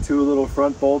got the 2 little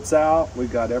front bolts out. We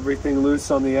got everything loose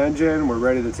on the engine. We're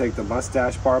ready to take the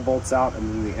mustache bar bolts out, and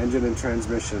then the engine and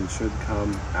transmission should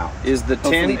come out. Is the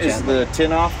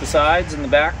tin off the sides and the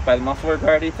back by the muffler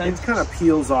guard, you think? It kind of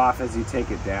peels off as you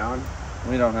take it down.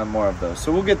 We don't have more of those,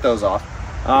 so we'll get those off.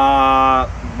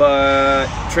 But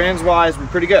trans-wise, we're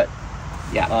pretty good.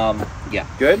 Yeah. Yeah.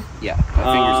 Good? Yeah.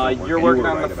 My fingers You're working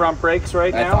on the front brakes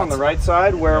right now on the right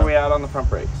side. Where are we at on the front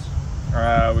brakes?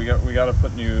 We got to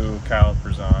put new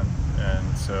calipers on,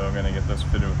 and so I'm gonna get those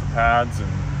fitted with the pads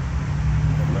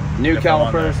and new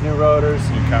calipers, new rotors,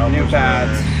 new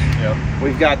pads. Yep.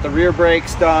 We've got the rear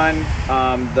brakes done.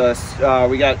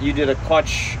 You did a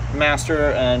clutch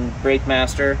master and brake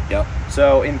master. Yep.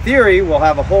 So in theory, we'll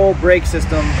have a whole brake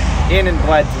system in and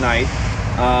bled tonight.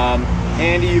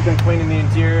 Andy, you've been cleaning the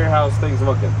interior. How's things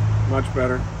looking? Much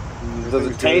better. Does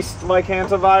it taste like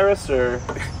antivirus or?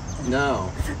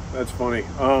 No. That's funny.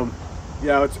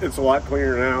 Yeah, it's a lot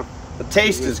cleaner now. The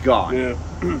taste is gone. Yeah.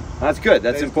 That's good.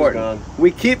 That's important. We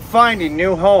keep finding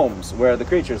new homes where the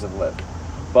creatures have lived,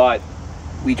 but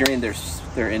We drained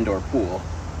their indoor pool.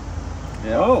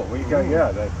 yeah, Oh, we got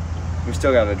we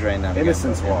still got to drain that.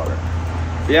 innocence again, but, water.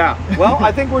 Yeah. Well,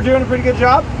 I think we're doing a pretty good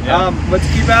job. Let's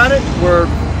keep at it. We're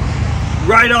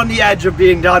right on the edge of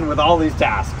being done with all these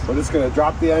tasks. We're just gonna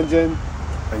drop the engine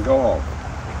and go home.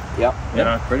 Yep.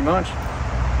 Yeah. Pretty much.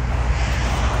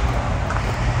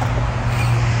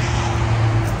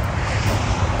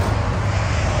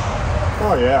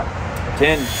 Oh yeah.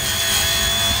 10.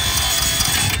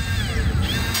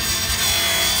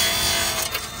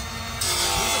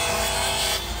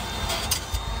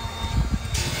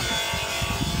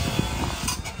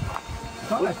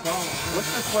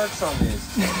 What's the twerks on these?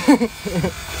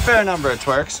 Fair number of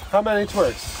twerks. How many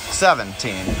twerks?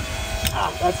 17.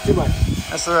 Oh, that's too much.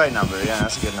 That's the right number. Yeah,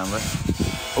 that's a good number.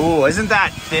 Ooh, isn't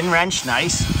that thin wrench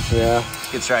nice? Yeah.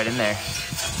 Gets right in there.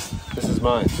 This is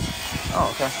mine. Oh,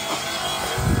 okay.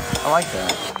 I like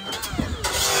that.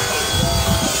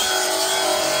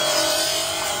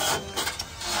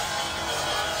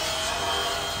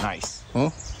 Nice. I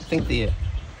think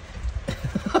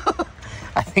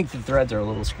I think the threads are a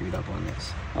little screwed up on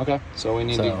this. Okay, so we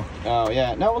need to... Oh,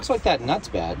 yeah. No, it looks like that nut's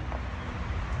bad.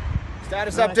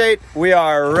 Status update. We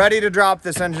are ready to drop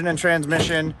this engine and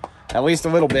transmission, at least a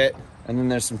little bit, and then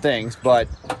there's some things, but...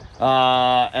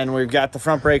 and we've got the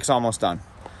front brakes almost done.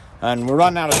 And we're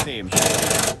running out of steam.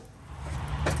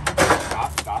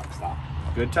 Stop.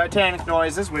 Good Titanic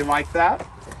noises. We like that.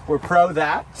 We're pro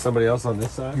that. Somebody else on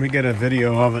this side? Let me get a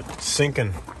video of it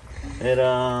sinking.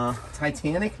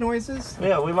 Titanic noises?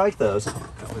 Yeah, we like those.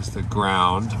 That was the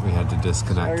ground. We had to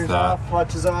disconnect Tires that off,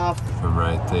 clutch is off. from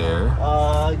right there.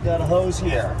 Got a hose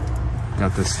here.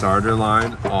 Got the starter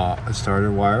line off,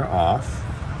 starter wire off.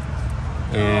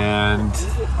 And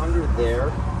Is it under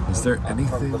there? is there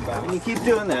anything? And you keep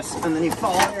doing this, and then you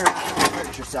fall in your ass and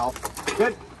hurt yourself.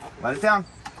 Good. Let it down.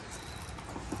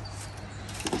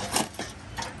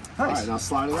 Nice. All right, now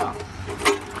slide it out.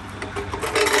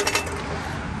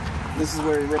 This is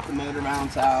where you rip the motor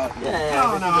mounts out.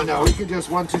 Yeah. No. We can just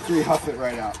 1, 2, 3 huff it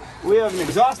right out. We have an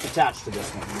exhaust attached to this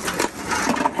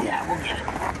one. Yeah, we'll get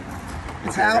it.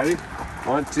 It's out. Ready?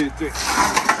 1, 2, 3.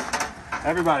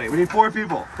 Everybody, we need 4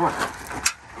 people. Come on.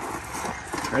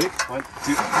 Ready? 1, 2.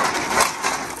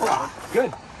 Oh,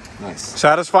 good. Nice.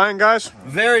 Satisfying, guys?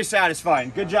 Very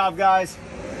satisfying. Good job, guys.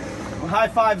 High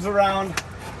fives around.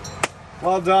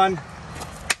 Well done.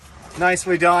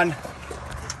 Nicely done.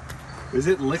 Is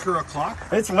it liquor o'clock?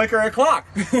 It's liquor o'clock.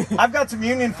 I've got some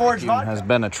Union Forge vodka. Has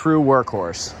been a true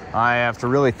workhorse. I have to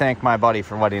really thank my buddy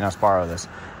for letting us borrow this.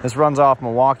 This runs off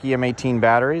Milwaukee M18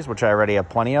 batteries, which I already have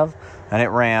plenty of, and it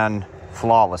ran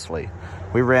flawlessly.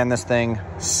 We ran this thing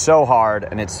so hard,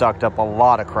 and it sucked up a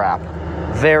lot of crap.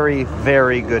 Very,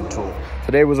 very good tool.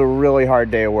 Today was a really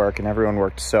hard day of work, and everyone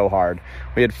worked so hard.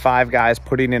 We had 5 guys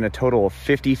putting in a total of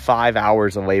 55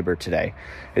 hours of labor today.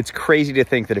 It's crazy to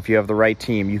think that if you have the right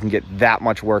team, you can get that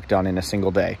much work done in a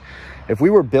single day. If we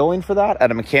were billing for that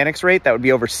at a mechanics rate, that would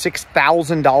be over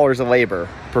 $6,000 of labor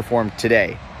performed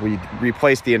today. We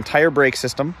replaced the entire brake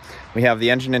system. We have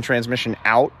the engine and transmission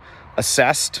out,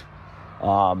 assessed.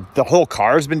 The whole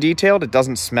car has been detailed. It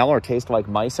doesn't smell or taste like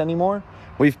mice anymore.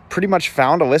 We've pretty much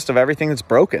found a list of everything that's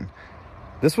broken.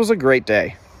 This was a great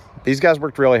day. These guys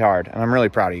worked really hard, and I'm really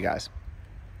proud of you guys.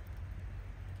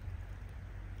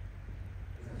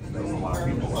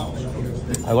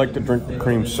 I like to drink the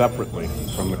cream separately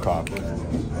from the coffee.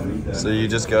 So you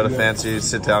just go to fancy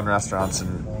sit-down restaurants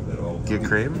and get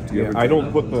cream? Yeah, I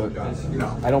don't put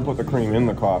the cream in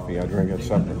the coffee. I drink it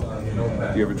separately.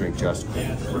 Do you ever drink just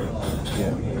cream?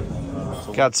 Yeah.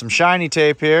 Got some shiny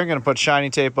tape here. Gonna put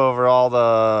shiny tape over all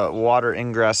the water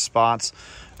ingress spots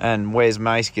and ways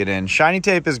mice get in. Shiny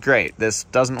tape is great. This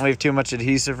doesn't leave too much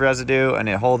adhesive residue, and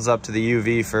it holds up to the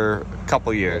UV for a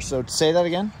couple years. So say that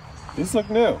again? These look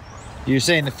new. You're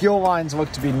saying the fuel lines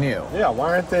look to be new. Yeah,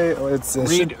 why aren't they?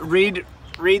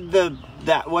 Read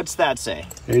that. What's that say?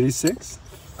 86?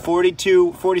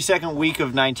 42nd week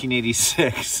of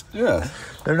 1986. Yeah.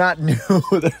 They're not new.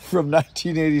 They're from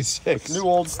 1986. New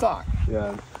old stock.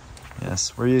 Yeah.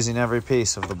 Yes, we're using every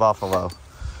piece of the Buffalo.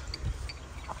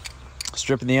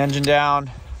 Stripping the engine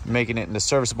down, making it into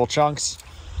serviceable chunks.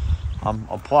 I'm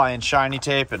applying shiny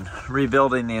tape and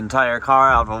rebuilding the entire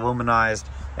car out of aluminized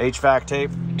HVAC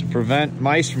tape to prevent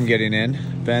mice from getting in.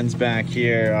 Ben's back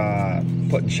here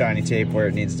putting shiny tape where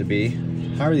it needs to be.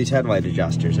 How are these headlight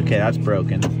adjusters? Okay, that's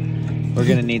broken. We're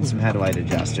gonna need some headlight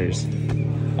adjusters.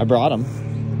 I brought them.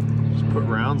 Just put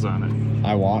rounds on it.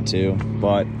 I want to,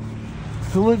 but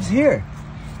who lives here?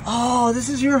 Oh, this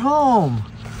is your home.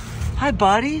 Hi,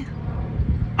 buddy.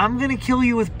 I'm gonna kill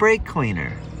you with brake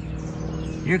cleaner.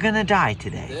 You're gonna die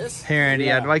today. Here,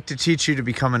 Andy, I'd like to teach you to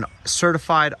become a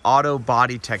certified auto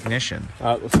body technician.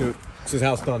 Let's do it. This is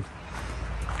how it's done.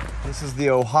 This is the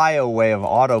Ohio way of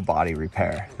auto body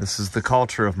repair. This is the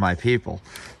culture of my people.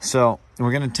 So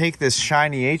we're gonna take this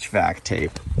shiny HVAC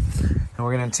tape, and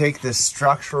we're gonna take this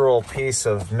structural piece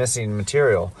of missing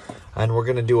material, and we're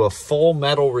gonna do a full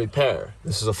metal repair.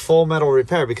 This is a full metal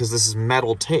repair because this is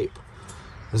metal tape.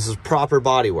 This is proper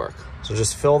body work. So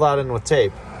just fill that in with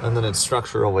tape, and then it's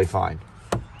structurally fine.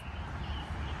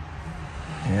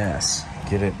 Yes,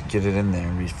 get it in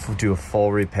there. We do a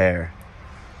full repair.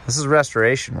 This is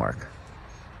restoration work.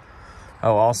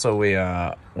 Oh, also we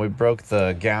broke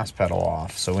the gas pedal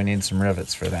off, so we need some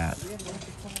rivets for that.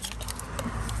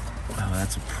 Oh,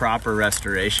 that's a proper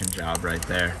restoration job right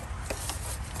there.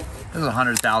 This is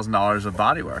 $100,000 of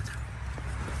body work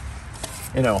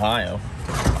in Ohio.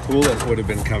 Coolant would have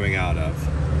been coming out of.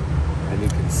 And you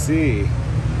can see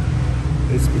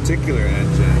this particular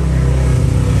engine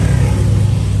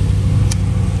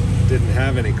didn't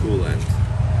have any coolant.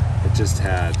 It just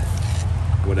had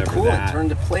whatever Coolant turned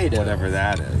to Play-Doh. whatever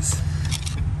that is.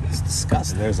 It's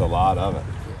disgusting. And there's a lot of it.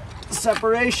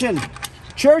 Separation,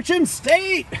 church and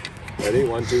state. Ready?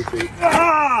 1, 2, 3.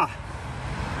 Ah!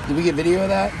 Did we get video of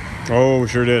that? Oh,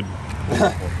 sure did.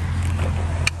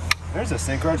 There's a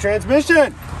synchro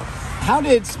transmission. How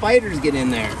did spiders get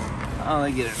in there? Oh,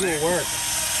 they get it. It work.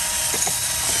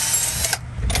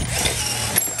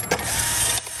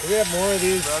 Do we have more of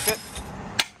these? Broke it?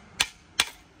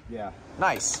 Yeah.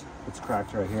 Nice. It's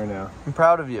cracked right here now. I'm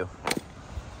proud of you.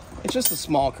 It's just a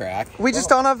small crack. We just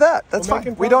don't have that. That's we're fine.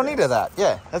 making We don't need progress. that.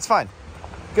 Yeah, that's fine.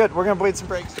 Good. We're gonna bleed some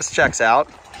brakes. This checks out.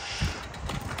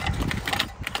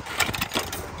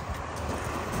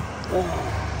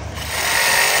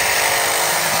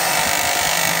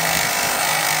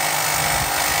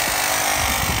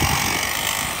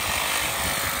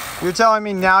 You're telling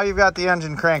me now you've got the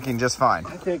engine cranking just fine.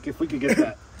 I think if we could get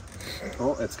that.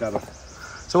 Oh, it's got a.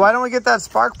 So why don't we get that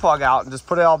spark plug out and just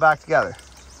put it all back together?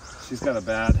 She's got a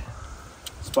bad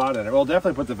spot in it. We'll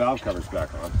definitely put the valve covers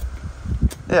back on.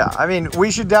 Yeah, I mean,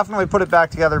 we should definitely put it back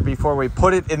together before we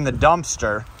put it in the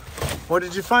dumpster. What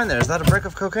did you find there? Is that a brick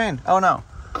of cocaine? Oh, no.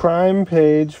 Crime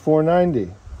page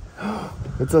 490.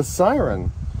 It's a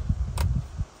siren.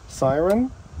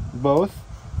 Siren, both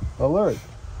alert.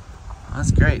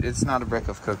 That's great. It's not a brick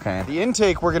of cocaine. The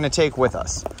intake we're going to take with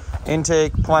us.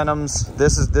 Intake, plenums,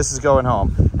 this is going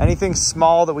home. Anything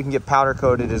small that we can get powder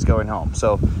coated is going home.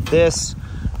 So this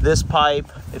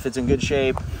pipe, if it's in good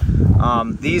shape,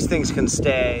 these things can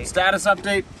stay. Status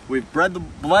update, we've bled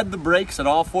the brakes at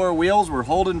all 4 wheels. We're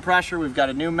holding pressure. We've got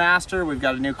a new master. We've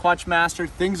got a new clutch master.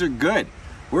 Things are good.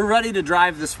 We're ready to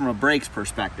drive this from a brakes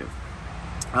perspective.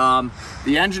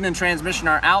 The engine and transmission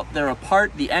are out. They're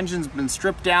apart. The engine's been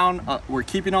stripped down. We're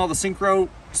keeping all the Syncro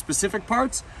specific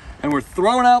parts, and we're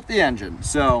throwing out the engine.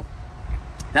 So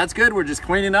that's good. We're just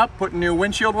cleaning up, putting new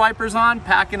windshield wipers on,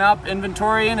 packing up,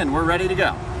 inventorying, and we're ready to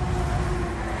go.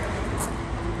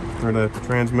 Or the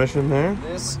transmission there.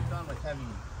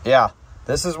 Yeah,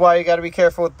 this is why you got to be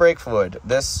careful with brake fluid.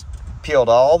 This peeled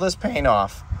all this paint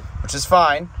off, which is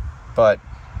fine, but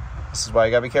this is why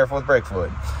you got to be careful with brake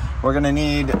fluid. We're going to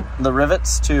need the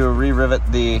rivets to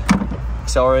re-rivet the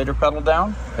accelerator pedal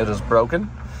down. It is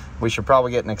broken. We should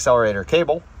probably get an accelerator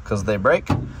cable because they break.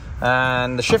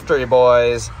 And the shifter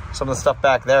boys, some of the stuff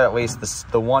back there, at least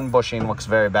the one bushing looks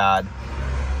very bad.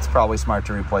 It's probably smart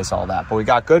to replace all that. But we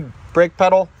got good brake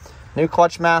pedal, new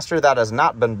clutch master that has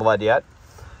not been bled yet.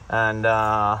 And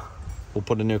we'll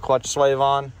put a new clutch slave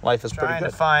on. Life is pretty good.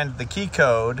 Trying to find the key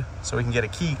code so we can get a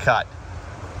key cut.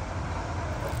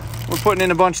 We're putting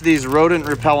in a bunch of these rodent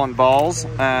repellent balls,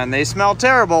 and they smell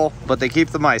terrible, but they keep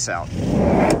the mice out.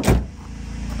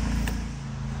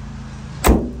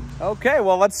 Okay,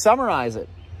 well, let's summarize it.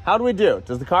 How do we do?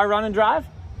 Does the car run and drive?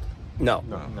 No.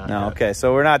 No, okay,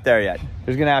 so we're not there yet.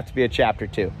 There's gonna have to be a chapter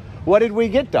 2. What did we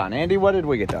get done? Andy, what did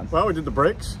we get done? Well, we did the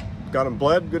brakes, got them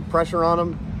bled, good pressure on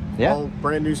them. Yeah. All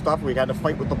brand new stuff. We had to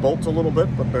fight with the bolts a little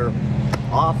bit, but they're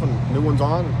off and new ones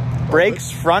on. Brakes,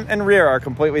 front and rear are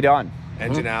completely done.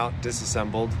 Engine out,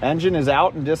 disassembled. Engine is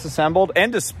out and disassembled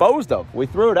and disposed of. We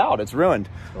threw it out. It's ruined.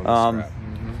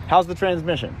 How's the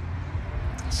transmission?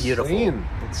 Beautiful. Clean.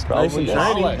 It's nice and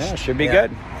shiny. Yeah, should be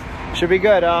good. Should be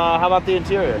good. How about the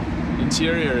interior?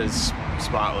 Interior is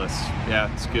spotless.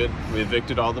 Yeah, it's good. We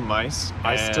evicted all the mice.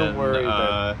 I still worry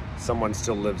that someone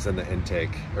still lives in the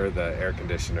intake or the air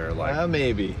conditioner. Like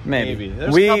maybe. Maybe.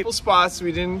 There's a couple spots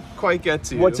we didn't quite get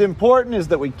to. What's important is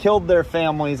that we killed their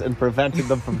families and prevented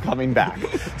them from coming back.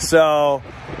 So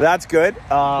that's good.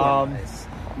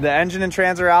 The engine and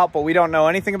trans are out, but we don't know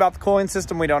anything about the cooling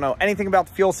system. We don't know anything about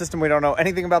the fuel system. We don't know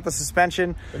anything about the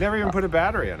suspension. we never even put a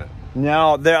battery in it.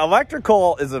 No, the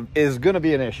electrical is going to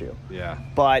be an issue. Yeah.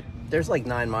 But There's like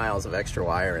 9 miles of extra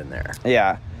wire in there.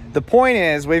 yeah, the point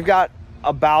is we've got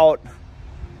about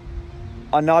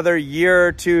another year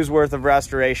or two's worth of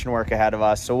restoration work ahead of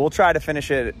us. So we'll try to finish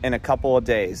it in a couple of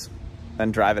days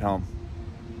and drive it home.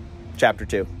 Chapter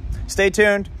 2. Stay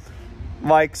tuned.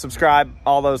 Like, subscribe,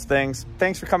 all those things.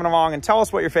 Thanks for coming along, and tell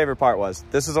us what your favorite part was.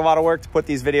 This is a lot of work to put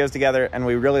these videos together, and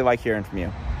we really like hearing from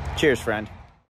you. Cheers, friend.